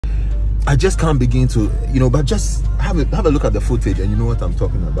I just can't begin to, but just have a look at the footage and you know what I'm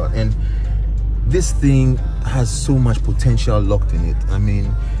talking about. And this thing has so much potential locked in it. I mean,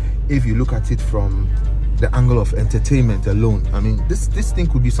 if you look at it from the angle of entertainment alone, I mean, this thing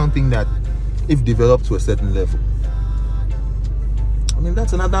could be something that, if developed to a certain level, I mean,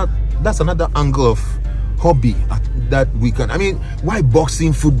 that's another angle of hobby that we can. I mean, why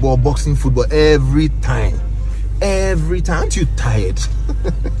boxing football every time? Aren't you tired?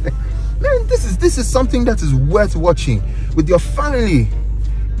 Man, this is something that is worth watching with your family.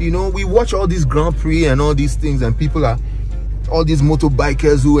 We watch all these Grand Prix and all these things, and people are all these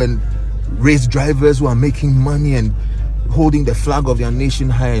motorbikers and race drivers who are making money and holding the flag of their nation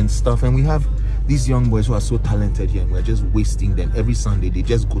high and stuff, and we have these young boys who are so talented here, and we're just wasting them. Every Sunday they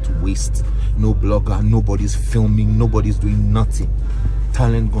just go to waste. No blogger, nobody's filming, nobody's doing nothing.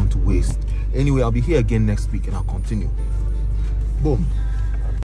 Talent gone to waste. Anyway, I'll be here again next week and I'll continue. Boom.